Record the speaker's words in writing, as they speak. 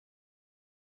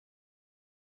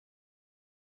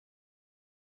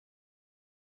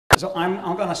So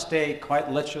I'm going to stay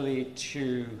quite literally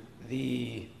to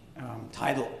the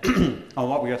title of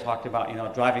what we are talking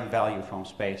about, driving value from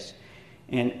space,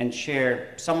 and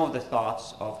share some of the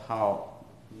thoughts of how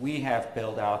we have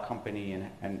built our company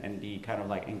and the kind of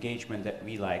like engagement that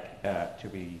we like to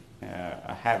be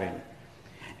having.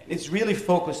 It's really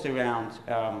focused around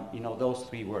those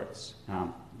three words: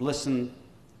 listen,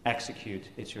 execute,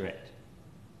 iterate.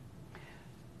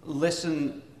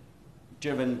 Listen,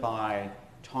 driven by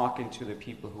talking to the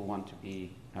people who want to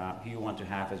be, who you want to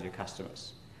have as your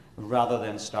customers, rather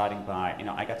than starting by,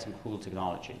 I got some cool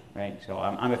technology, right? So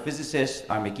I'm a physicist,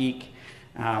 I'm a geek,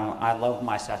 I love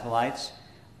my satellites,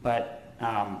 but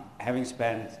having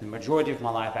spent the majority of my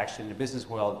life actually in the business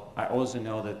world, I also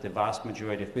know that the vast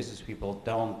majority of business people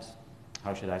don't,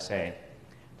 how should I say,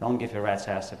 don't give a rat's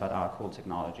ass about our cool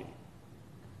technology.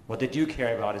 What they do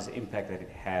care about is the impact that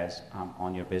it has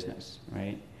on your business,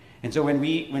 right? And so when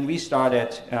we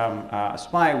started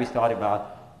Spire, we thought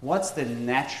about what's the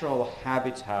natural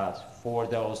habitat for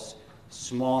those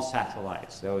small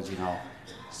satellites, those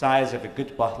size of a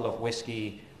good bottle of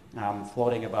whiskey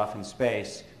floating above in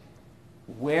space.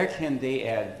 Where can they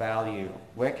add value?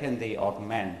 Where can they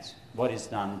augment what is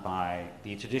done by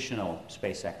the traditional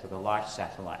space sector, the large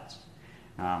satellites?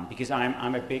 Because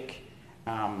I'm a big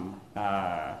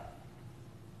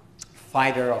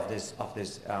fighter of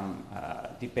this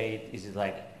debate. Is it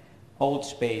like old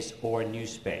space or new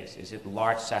space? Is it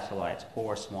large satellites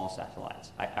or small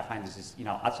satellites? I find this is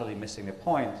utterly missing the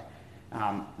point.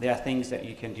 There are things that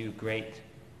you can do great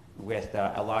with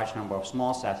a large number of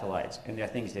small satellites, and there are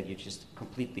things that are just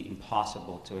completely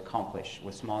impossible to accomplish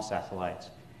with small satellites,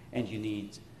 and you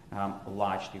need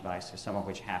large devices, some of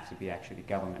which have to be actually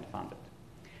government funded.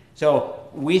 So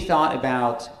we thought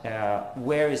about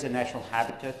where is the natural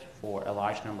habitat for a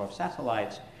large number of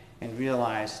satellites, and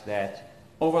realized that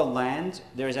over land,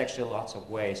 there's actually lots of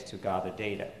ways to gather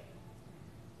data.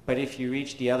 But if you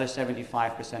reach the other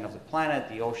 75% of the planet,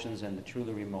 the oceans and the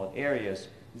truly remote areas,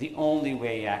 the only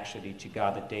way actually to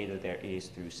gather data there is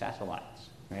through satellites,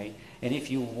 right? And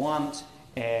if you want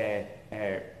a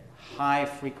high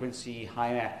frequency,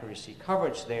 high accuracy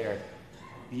coverage there,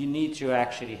 you need to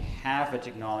actually have a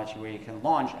technology where you can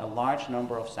launch a large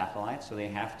number of satellites, so they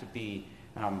have to be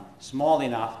small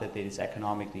enough that it is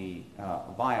economically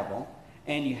viable,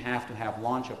 and you have to have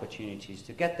launch opportunities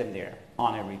to get them there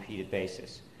on a repeated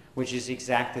basis, which is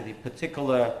exactly the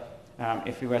particular,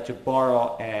 if we were to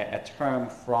borrow a term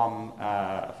from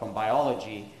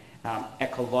biology,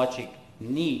 ecologic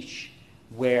niche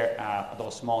where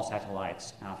those small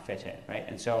satellites fit in, right?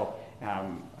 And so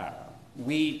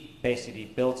we basically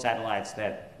build satellites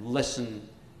that listen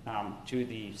to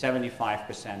the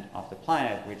 75% of the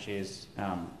planet, which is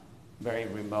very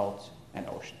remote and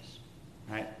oceans,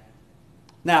 right?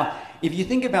 Now, if you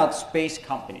think about space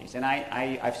companies, and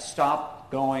I've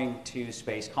stopped going to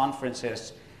space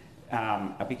conferences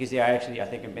because they are actually, I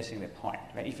think, are missing the point,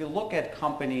 right? If you look at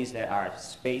companies that are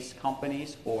space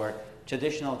companies or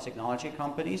traditional technology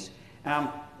companies,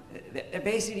 they're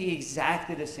basically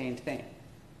exactly the same thing,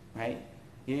 right?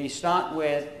 You start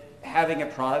with having a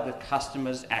product that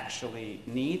customers actually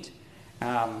need.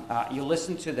 You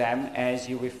listen to them as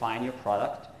you refine your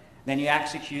product. Then you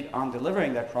execute on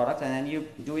delivering that product, and then you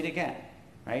do it again,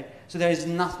 right? So there is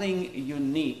nothing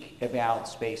unique about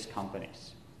space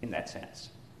companies in that sense.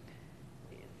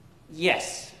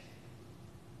 Yes,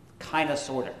 kind of,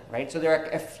 sort of, right? So there are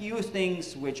a few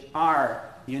things which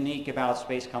are unique about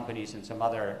space companies and some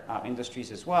other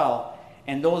industries as well,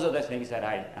 and those are the things that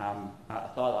I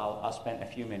thought I'll spend a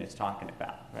few minutes talking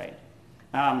about, right?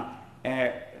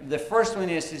 The first one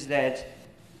is that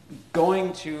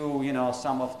going to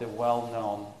some of the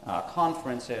well-known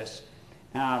conferences,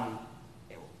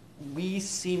 we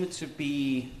seem to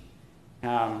be,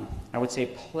 I would say,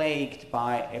 plagued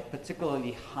by a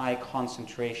particularly high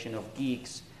concentration of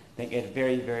geeks that get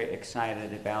very, very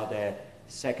excited about the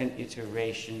second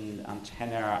iteration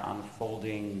antenna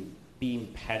unfolding beam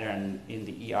pattern in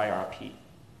the EIRP.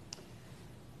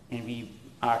 And we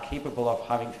are capable of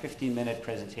having 15-minute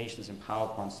presentations and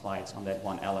PowerPoint slides on that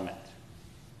one element.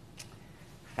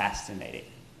 Fascinating,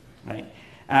 right?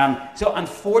 So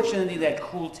unfortunately, that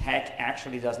cool tech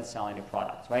actually doesn't sell any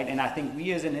products, right? And I think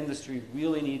we as an industry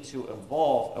really need to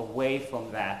evolve away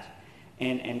from that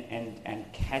and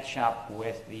catch up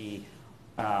with the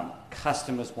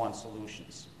customers want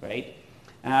solutions, right?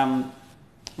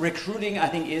 Recruiting, I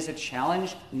think, is a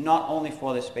challenge, not only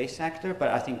for the space sector, but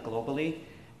I think globally.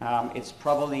 It's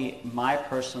probably my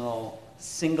personal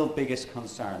single biggest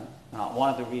concern. One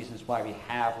of the reasons why we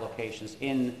have locations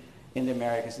in the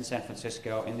Americas, in San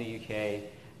Francisco, in the UK,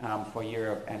 for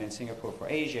Europe and in Singapore for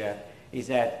Asia, is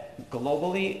that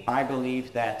globally, I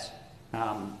believe that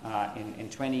in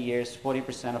 20 years,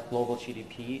 40% of global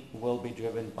GDP will be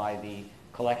driven by the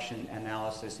collection,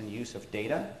 analysis, and use of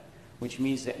data, which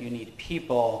means that you need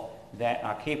people that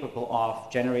are capable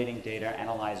of generating data,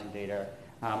 analyzing data,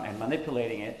 and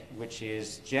manipulating it, which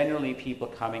is generally people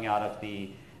coming out of the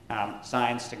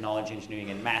science, technology, engineering,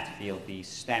 and math field, the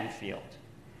STEM field.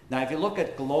 Now, if you look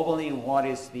at globally what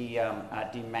is the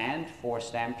demand for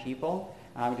STEM people,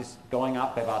 it is going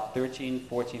up by about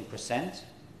 13–14%,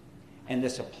 and the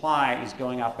supply is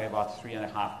going up by about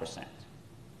 3.5%.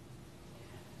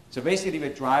 So basically,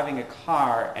 we're driving a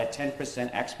car at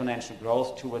 10% exponential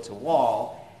growth towards a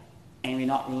wall, and we're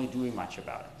not really doing much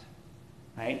about it,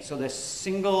 right? So the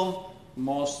single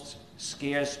most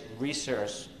scarce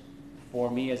resource for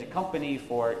me as a company,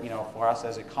 for us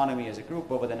as an economy, as a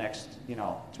group over the next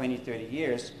 20, 30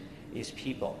 years is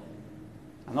people.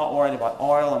 I'm not worried about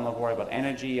oil, I'm not worried about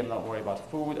energy, I'm not worried about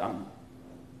food, I'm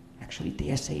actually,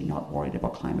 dare say, not worried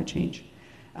about climate change,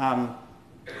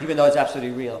 even though it's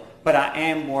absolutely real. But I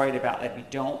am worried about that we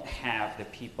don't have the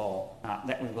people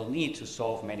that we will need to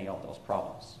solve many of those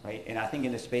problems, right? And I think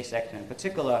in the space sector in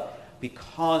particular,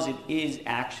 because it is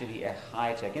actually a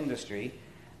high-tech industry,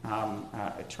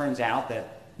 it turns out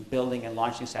that building and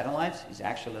launching satellites is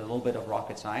actually a little bit of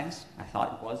rocket science. I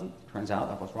thought it wasn't. Turns out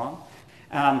I was wrong.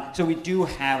 So we do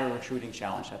have a recruiting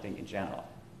challenge, I think, in general,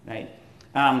 right?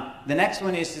 The next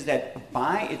one is that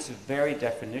by its very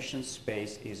definition,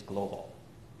 space is global,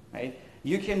 right?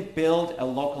 You can build a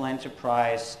local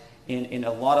enterprise in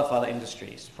a lot of other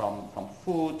industries, from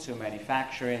food to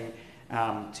manufacturing,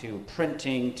 to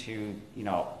printing, to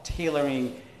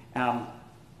tailoring.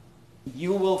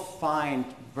 You will find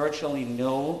virtually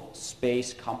no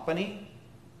space company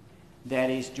that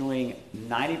is doing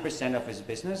 90% of its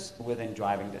business within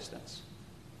driving distance,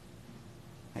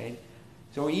 right?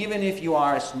 So even if you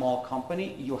are a small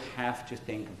company, you have to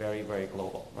think very, very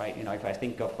global, right? If I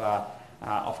think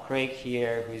of Craig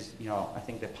here, who's I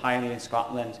think the pioneer in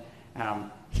Scotland,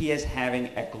 he is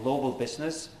having a global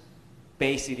business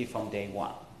basically from day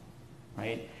one,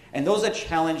 right? And those are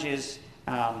challenges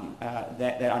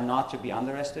that are not to be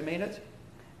underestimated.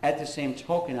 At the same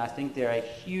token, I think there are a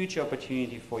huge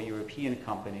opportunity for European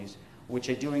companies which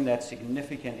are doing that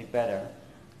significantly better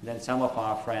than some of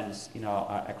our friends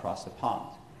across the pond,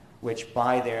 which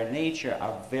by their nature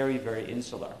are very, very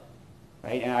insular,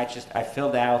 right? And I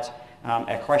filled out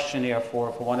a questionnaire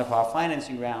for one of our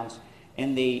financing rounds,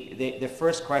 and the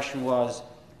first question was,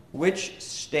 which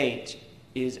state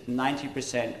is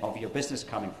 90% of your business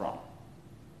coming from?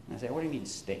 And I said, what do you mean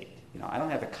state? I don't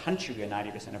have a country where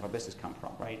 90% of our business come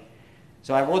from, right?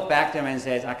 So I wrote back to them and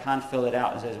says, I can't fill it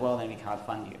out. And says, well, then we can't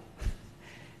fund you.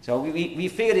 So we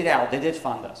figured it out. They did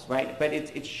fund us, right? But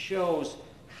it shows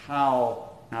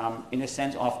how, in a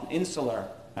sense, often insular,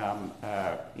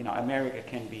 America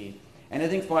can be. And I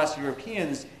think for us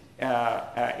Europeans,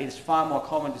 it's far more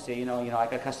common to say, I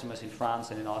got customers in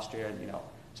France and in Austria, and,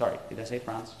 sorry, did I say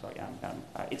France? Sorry,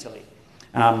 Italy.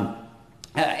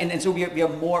 And so we are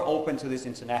more open to this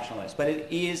internationalist, but it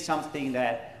is something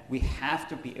that we have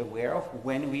to be aware of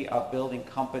when we are building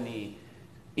company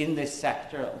in this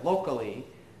sector locally,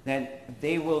 that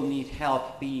they will need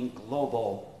help being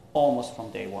global almost from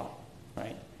day one,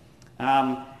 right?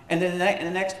 And then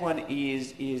the next one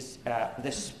is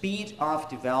the speed of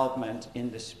development in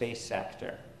the space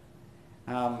sector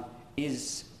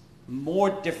is more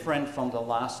different from the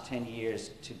last 10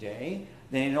 years today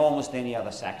than in almost any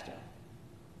other sector.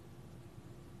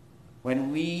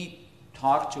 When we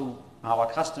talk to our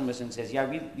customers and says, yeah,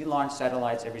 we launch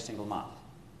satellites every single month.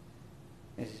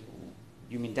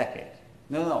 You mean decade?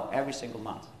 No, every single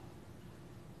month.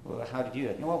 Well, how do you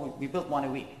do that? We built one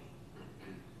a week.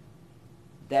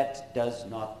 That does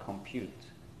not compute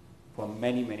for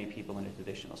many, many people in the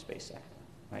traditional space sector,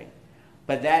 right?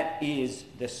 But that is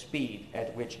the speed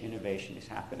at which innovation is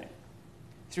happening.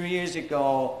 3 years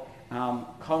ago,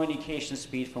 communication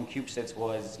speed from CubeSats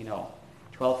was,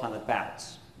 1,200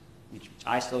 bouts, which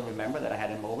I still remember that I had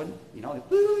in Moban,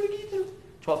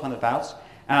 1,200 bouts.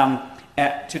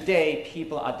 Today,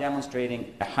 people are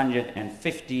demonstrating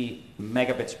 150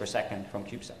 megabits per second from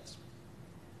CubeSats.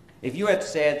 If you had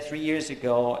said 3 years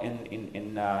ago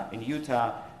in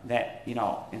Utah that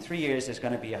in 3 years there's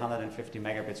going to be 150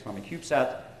 megabits from a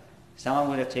CubeSat, someone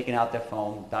would have taken out their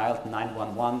phone, dialed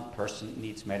 911, person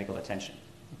needs medical attention.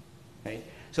 Okay?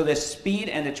 So the speed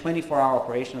and the 24-hour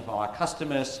operation of our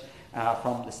customers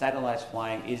from the satellites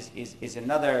flying is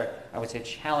another, I would say,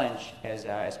 challenge,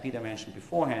 as Peter mentioned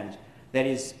beforehand, that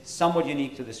is somewhat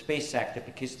unique to the space sector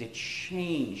because the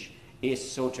change is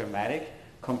so dramatic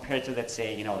compared to, let's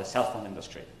say, the cell phone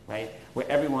industry, right? Where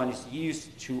everyone is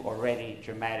used to already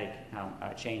dramatic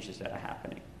changes that are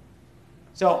happening.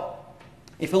 So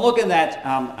if you look at that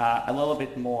a little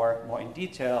bit more in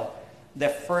detail, the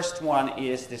first one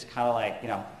is this kind of like,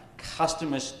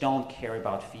 customers don't care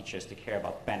about features, they care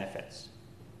about benefits.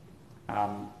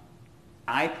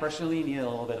 I personally needed a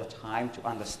little bit of time to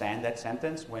understand that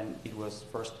sentence when it was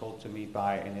first told to me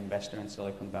by an investor in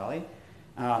Silicon Valley.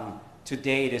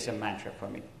 Today it is a mantra for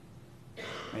me.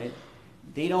 Right?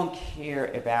 They don't care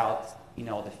about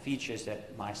the features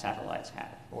that my satellites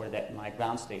have or that my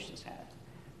ground stations have.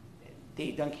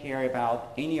 They don't care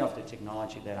about any of the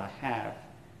technology that I have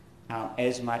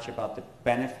as much about the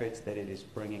benefits that it is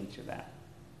bringing to them.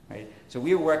 Right? So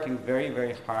we are working very,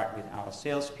 very hard with our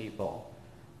salespeople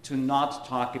to not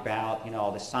talk about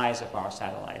the size of our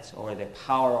satellites or the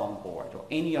power on board or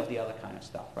any of the other kind of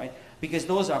stuff, right? Because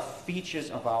those are features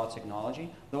of our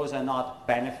technology. Those are not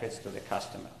benefits to the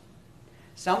customer.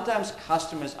 Sometimes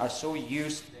customers are so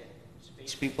used to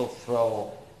space people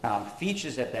throw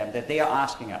features at them that they are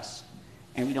asking us,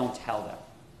 and we don't tell them.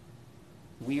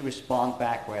 We respond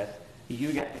back with,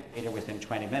 you get the data within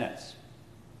 20 minutes.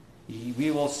 We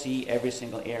will see every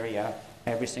single area,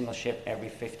 every single ship, every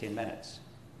 15 minutes.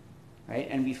 Right?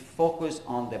 And we focus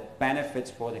on the benefits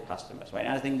for the customers, right?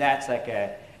 And I think that's like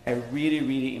a really,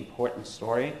 really important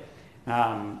story.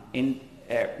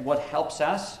 What helps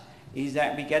us is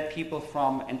that we get people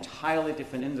from entirely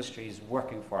different industries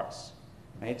working for us,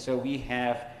 right? So we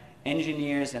have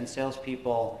engineers and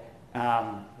salespeople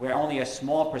where only a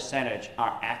small percentage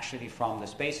are actually from the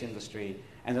space industry,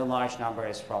 and the large number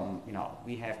is from,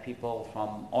 we have people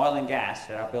from oil and gas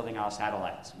that are building our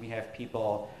satellites. We have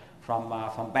people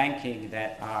from banking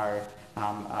that are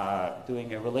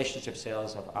doing a relationship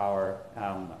sales of our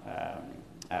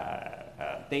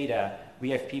data. We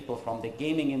have people from the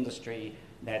gaming industry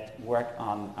that work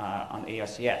on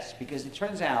ARCS, because it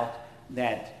turns out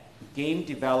that game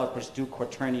developers do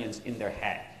quaternions in their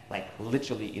head, like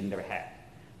literally in their head.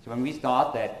 So when we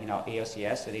thought that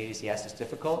ARCS and ADCS is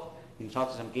difficult, you can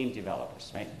talk to some game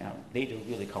developers, right? They do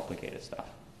really complicated stuff.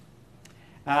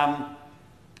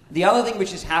 The other thing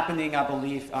which is happening, I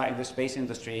believe, in the space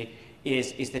industry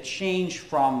is the change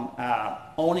from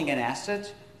owning an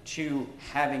asset to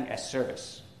having a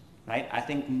service, right? I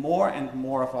think more and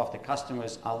more of the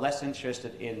customers are less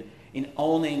interested in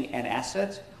owning an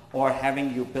asset or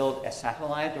having you build a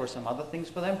satellite or some other things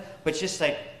for them, but just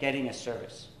like getting a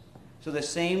service. So the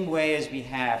same way as we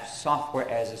have software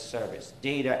as a service,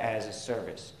 data as a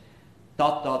service, ...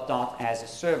 as a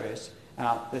service,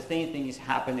 the same thing is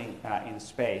happening in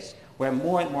space, where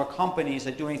more and more companies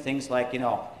are doing things like,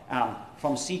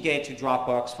 from Seagate to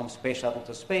Dropbox, from Space Shuttle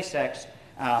to SpaceX,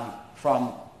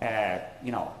 from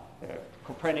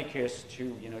Copernicus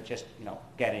to just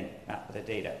getting the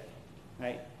data,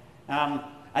 right?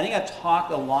 I think I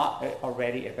talked a lot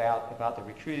already about the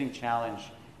recruiting challenge.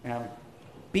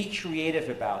 Be creative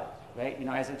about it, right?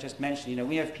 As I just mentioned,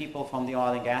 we have people from the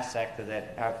oil and gas sector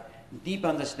that have deep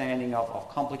understanding of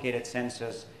complicated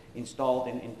sensors installed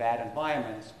in bad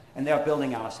environments, and they are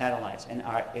building our satellites and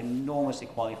are enormously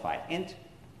qualified and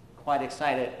quite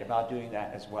excited about doing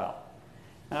that as well.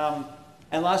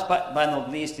 And last but not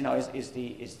least, is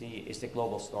the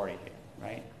global story here,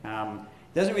 right?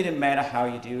 It doesn't really matter how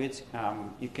you do it.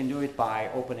 You can do it by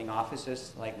opening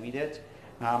offices like we did.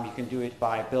 You can do it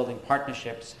by building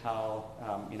partnerships, how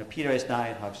Peter has done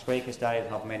it, how Sprague has done it,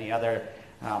 how many other,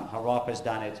 how Rob has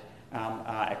done it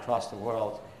across the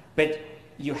world. But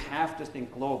you have to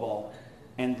think global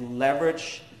and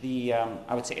leverage the,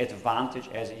 I would say, advantage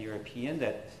as a European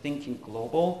that thinking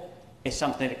global is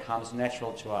something that comes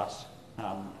natural to us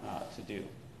to do,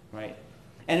 right?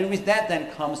 And with that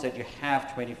then comes that you have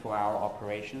 24-hour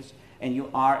operations and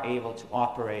you are able to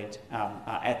operate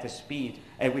at the speed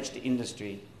at which the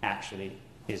industry actually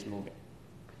is moving.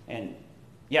 And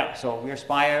yeah, so we're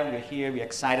Spire, we're here, we're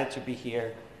excited to be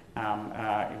here.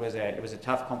 It was a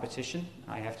tough competition,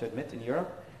 I have to admit, in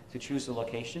Europe to choose a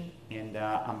location, and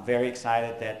I'm very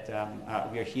excited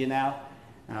that we are here now.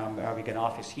 We get an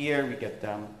office here, we get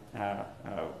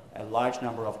a large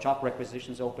number of job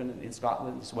requisitions open in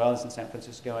Scotland as well as in San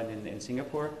Francisco and in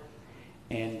Singapore,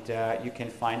 and you can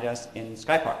find us in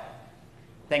Sky Park.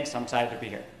 Thanks, I'm excited to be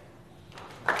here.